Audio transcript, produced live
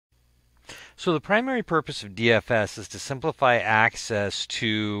So the primary purpose of DFS is to simplify access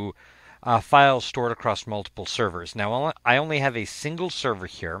to files stored across multiple servers. Now, I only have a single server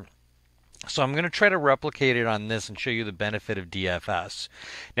here, so I'm going to try to replicate it on this and show you the benefit of DFS.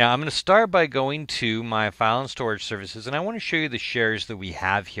 Now, I'm going to start by going to my file and storage services, and I want to show you the shares that we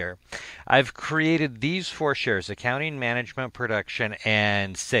have here. I've created these 4 shares: accounting, management, production,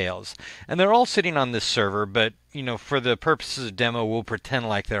 and sales. And they're all sitting on this server, but for the purposes of demo, we'll pretend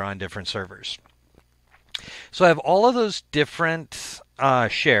like they're on different servers. So I have all of those different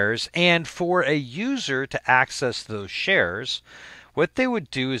shares, and for a user to access those shares, what they would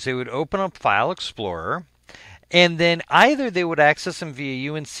do is they would open up File Explorer, and then either they would access them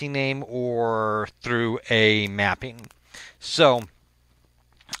via UNC name or through a mapping. So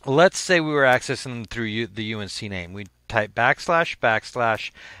let's say we were accessing them through the UNC name. We'd type /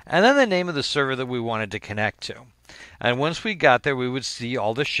 / and then the name of the server that we wanted to connect to. And once we got there, we would see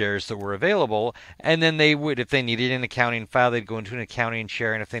all the shares that were available. And then they would, if they needed an accounting file, they'd go into an accounting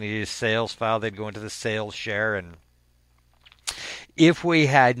share. And if they needed a sales file, they'd go into the sales share. And if we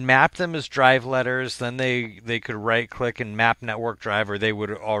had mapped them as drive letters, then they could right click and map network drive, or they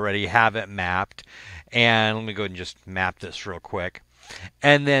would already have it mapped. And let me go ahead and just map this real quick.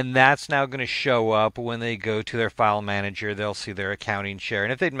 And then that's now going to show up when they go to their file manager. They'll see their accounting share.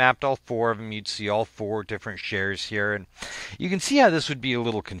 And if they'd mapped all 4 of them, you'd see all 4 different shares here. And you can see how this would be a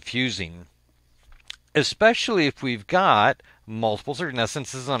little confusing, especially if we've got multiple servers. Now,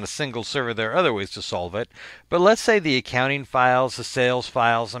 since this is on a single server, there are other ways to solve it. But let's say the accounting files, the sales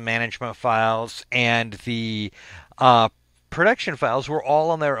files, the management files, and the production files were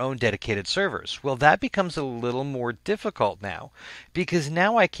all on their own dedicated servers. Well, that becomes a little more difficult now, because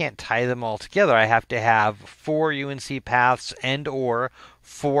now I can't tie them all together. I have to have 4 UNC paths and or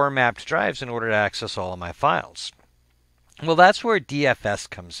 4 mapped drives in order to access all of my files. Well, that's where DFS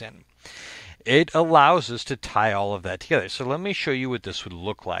comes in. It allows us to tie all of that together. So let me show you what this would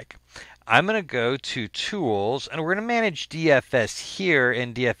look like. I'm going to go to Tools, and we're going to manage DFS here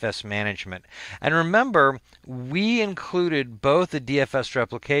in DFS Management. And remember, we included both the DFS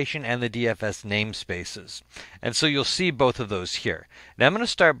replication and the DFS namespaces. And so you'll see both of those here. Now I'm going to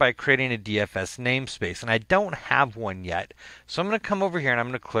start by creating a DFS namespace, and I don't have one yet. So I'm going to come over here and I'm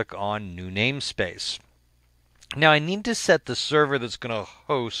going to click on New Namespace. Now I need to set the server that's going to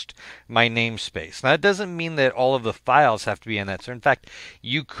host my namespace. Now that doesn't mean that all of the files have to be on that server. In fact,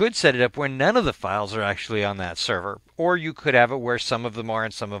 you could set it up where none of the files are actually on that server. Or you could have it where some of them are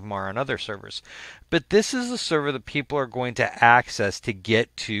and some of them are on other servers. But this is the server that people are going to access to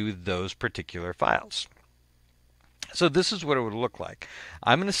get to those particular files. So this is what it would look like.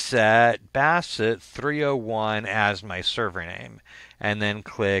 I'm going to set Bassett 301 as my server name and then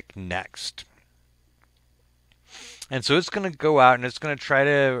click Next. And so it's going to go out and it's going to try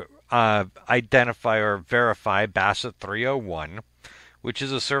to identify or verify Bassett 301, which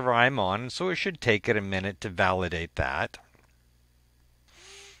is a server I'm on. So it should take it a minute to validate that.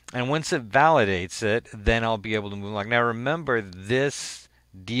 And once it validates it, then I'll be able to move along. Now remember, this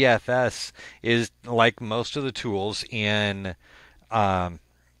DFS is like most of the tools in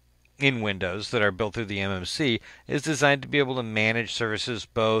Windows that are built through the MMC, is designed to be able to manage services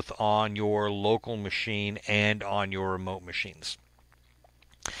both on your local machine and on your remote machines.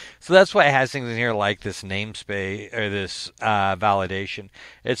 So that's why it has things in here like this namespace or this validation.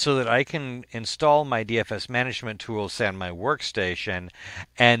 It's so that I can install my DFS management tools, say on my workstation,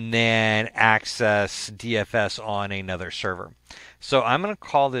 and then access DFS on another server. So I'm going to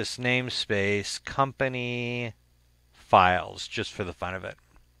call this namespace company files just for the fun of it.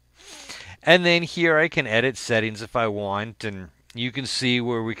 And then here I can edit settings if I want, and you can see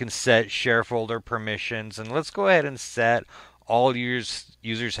where we can set share folder permissions. And let's go ahead and set all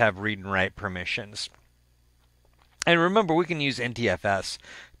users have read and write permissions. And remember, we can use NTFS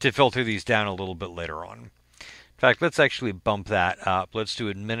to filter these down a little bit later on. In fact, let's actually bump that up. Let's do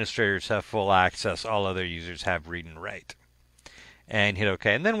administrators have full access, all other users have read and write. And hit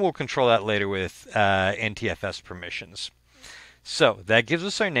OK. And then we'll control that later with NTFS permissions. So that gives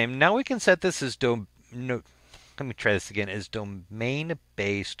us our name. Now we can set this as let me try this again, as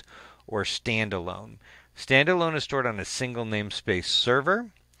domain-based or standalone. Standalone is stored on a single namespace server.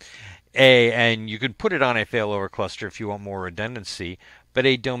 And you could put it on a failover cluster if you want more redundancy. But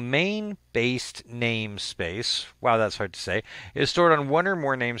a domain-based namespace, wow, that's hard to say, is stored on one or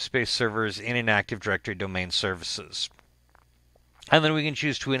more namespace servers in an Active Directory domain services. And then we can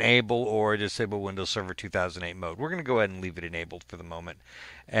choose to enable or disable Windows Server 2008 mode. We're going to go ahead and leave it enabled for the moment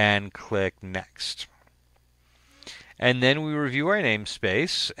and click Next. And then we review our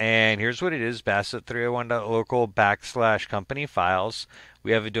namespace, and here's what it is: Bassett301.local /company files.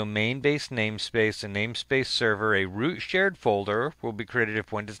 We have a domain-based namespace, a namespace server, a root shared folder will be created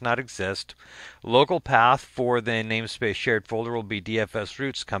if one does not exist. Local path for the namespace shared folder will be DFS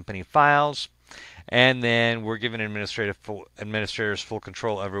roots company files. And then we're giving administrators full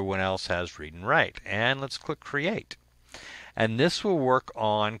control. Everyone else has read and write. And let's click create. And this will work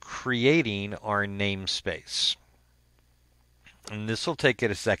on creating our namespace. And this will take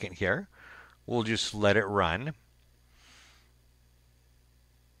it a second here. We'll just let it run.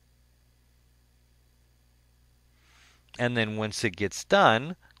 And then once it gets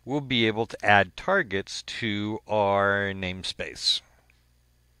done, we'll be able to add targets to our namespace.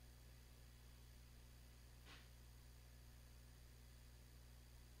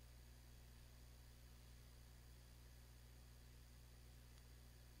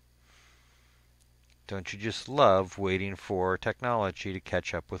 Don't you just love waiting for technology to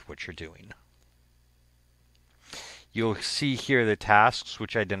catch up with what you're doing? You'll see here the tasks,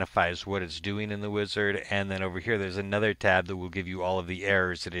 which identifies what it's doing in the wizard, and then over here there's another tab that will give you all of the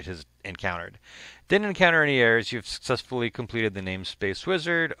errors that it has encountered. Didn't encounter any errors. You've successfully completed the namespace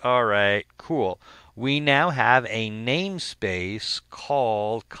wizard. All right, cool. We now have a namespace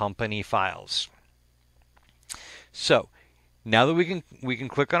called company files. So now that we can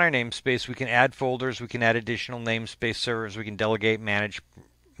click on our namespace, we can add folders, we can add additional namespace servers, we can delegate management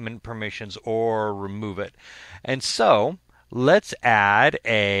permissions or remove it. And so let's add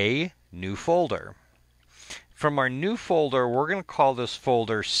a new folder. From our new folder, we're going to call this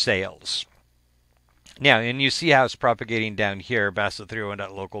folder sales. Now, and you see how it's propagating down here,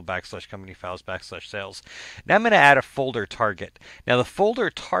 basset301.local /company files /sales. Now I'm going to add a folder target. Now the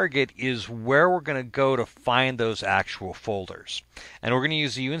folder target is where we're going to go to find those actual folders. And we're going to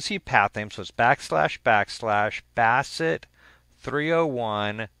use the UNC path name, so it's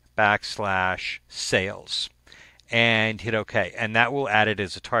 /basset301 /sales. And hit OK. And that will add it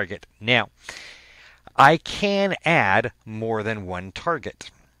as a target. Now, I can add more than one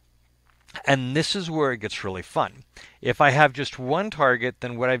target. And this is where it gets really fun. If I have just one target,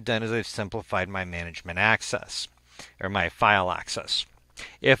 then what I've done is I've simplified my management access, or my file access.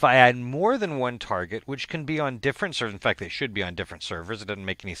 If I add more than one target, which can be on different servers, in fact, they should be on different servers. It doesn't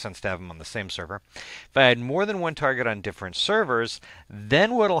make any sense to have them on the same server. If I add more than one target on different servers,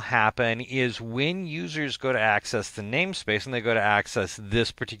 then what will happen is when users go to access the namespace and they go to access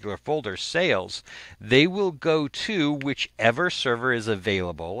this particular folder, sales, they will go to whichever server is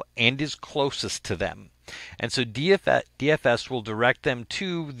available and is closest to them. And so DFS will direct them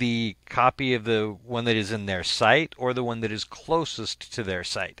to the copy of the one that is in their site or the one that is closest to their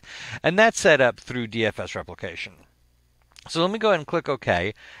site. And that's set up through DFS replication. So let me go ahead and click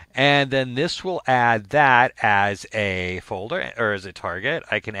OK. And then this will add that as a folder or as a target.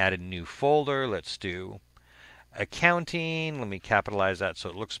 I can add a new folder. Let's do accounting. Let me capitalize that so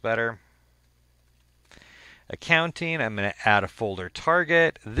it looks better. Accounting, I'm going to add a folder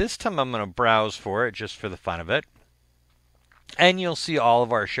target. This time I'm going to browse for it just for the fun of it. And you'll see all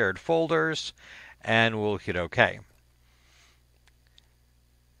of our shared folders, and we'll hit OK.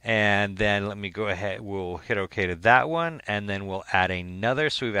 And then let me go ahead, we'll hit OK to that one, and then we'll add another.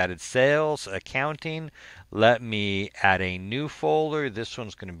 So we've added sales, accounting. Let me add a new folder. This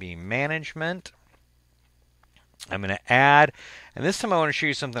one's going to be management. I'm going to add, and this time I want to show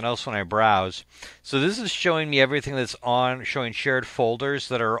you something else when I browse. So this is showing me everything that's on, showing shared folders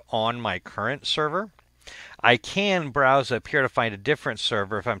that are on my current server. I can browse up here to find a different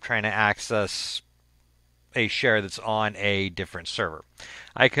server if I'm trying to access a share that's on a different server.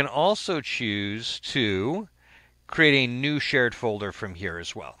 I can also choose to create a new shared folder from here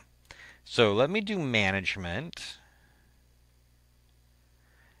as well. So let me do management.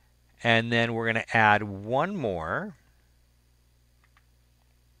 And then we're going to add one more.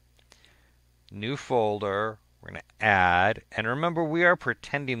 New folder. We're going to add. And remember, we are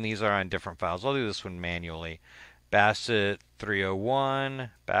pretending these are on different files. I'll do this one manually.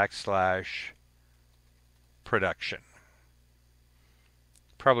 Basset301 /production.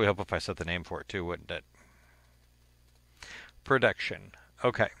 Probably help if I set the name for it too, wouldn't it? Production.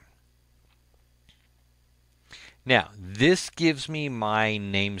 Okay. Now, this gives me my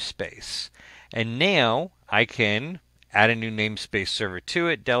namespace. And now I can add a new namespace server to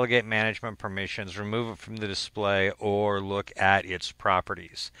it, delegate management permissions, remove it from the display, or look at its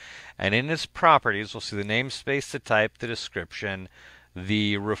properties. And in its properties, we'll see the namespace, the type, the description,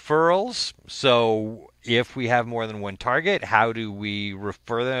 the referrals. So if we have more than one target, how do we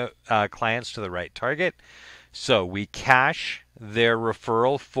refer the clients to the right target? So we cache their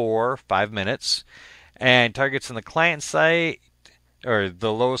referral for 5 minutes. And targets on the client site, or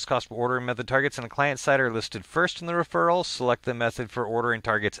the lowest cost ordering method targets on the client side are listed first in the referral. Select the method for ordering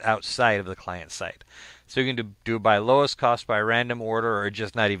targets outside of the client side. So you can do it by lowest cost by random order, or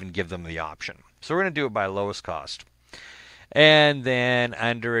just not even give them the option. So we're going to do it by lowest cost. And then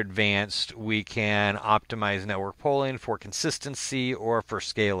under advanced, we can optimize network polling for consistency or for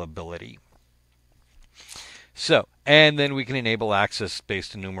scalability. So, and then we can enable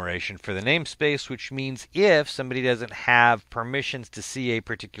access-based enumeration for the namespace, which means if somebody doesn't have permissions to see a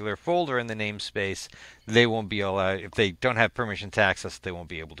particular folder in the namespace, they won't be allowed, if they don't have permission to access, they won't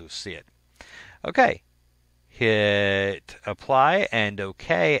be able to see it. Okay, hit apply and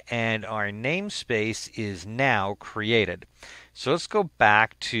OK, and our namespace is now created. So let's go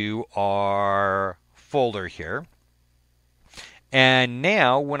back to our folder here. And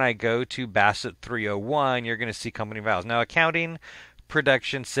now when I go to Bassett 301, you're going to see company files. Now accounting,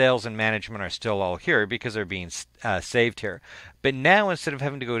 production, sales, and management are still all here because they're being saved here. But now instead of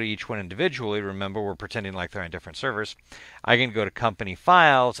having to go to each one individually, remember we're pretending like they're on different servers, I can go to company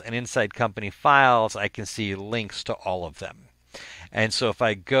files, and inside company files I can see links to all of them. And so if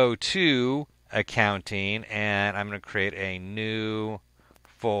I go to accounting, and I'm going to create a new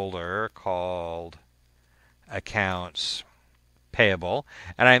folder called accounts payable,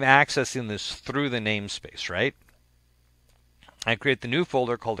 and I'm accessing this through the namespace, right? I create the new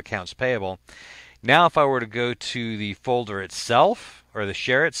folder called accounts payable. Now if I were to go to the folder itself, or the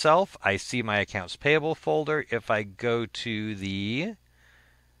share itself, I see my accounts payable folder. If I go to the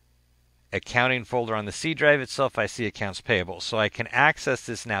accounting folder on the C drive itself, I see accounts payable. So I can access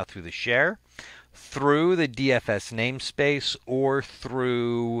this now through the share, through the Dfs namespace, or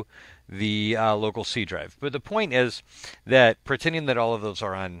through the local C drive. But the point is that pretending that all of those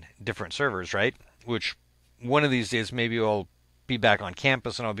are on different servers, right? Which one of these days maybe I'll be back on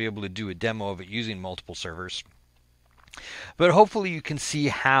campus and I'll be able to do a demo of it using multiple servers. But hopefully you can see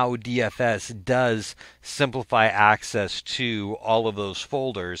how DFS does simplify access to all of those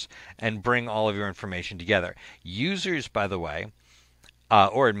folders and bring all of your information together. Users, by the way,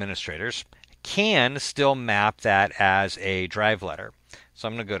 or administrators, can still map that as a drive letter. So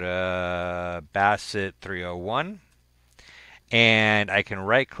I'm going to go to Bassett 301, and I can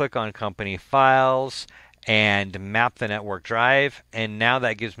right-click on Company Files and map the network drive, and now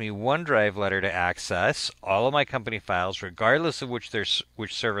that gives me one drive letter to access all of my company files, regardless of which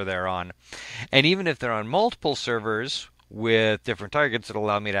server they're on. And even if they're on multiple servers with different targets, it'll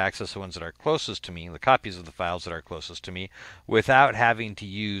allow me to access the ones that are closest to me, the copies of the files that are closest to me, without having to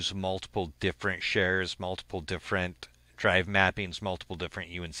use multiple different shares, multiple different drive mappings, multiple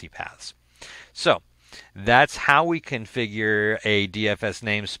different UNC paths. So that's how we configure a DFS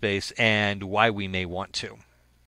namespace and why we may want to.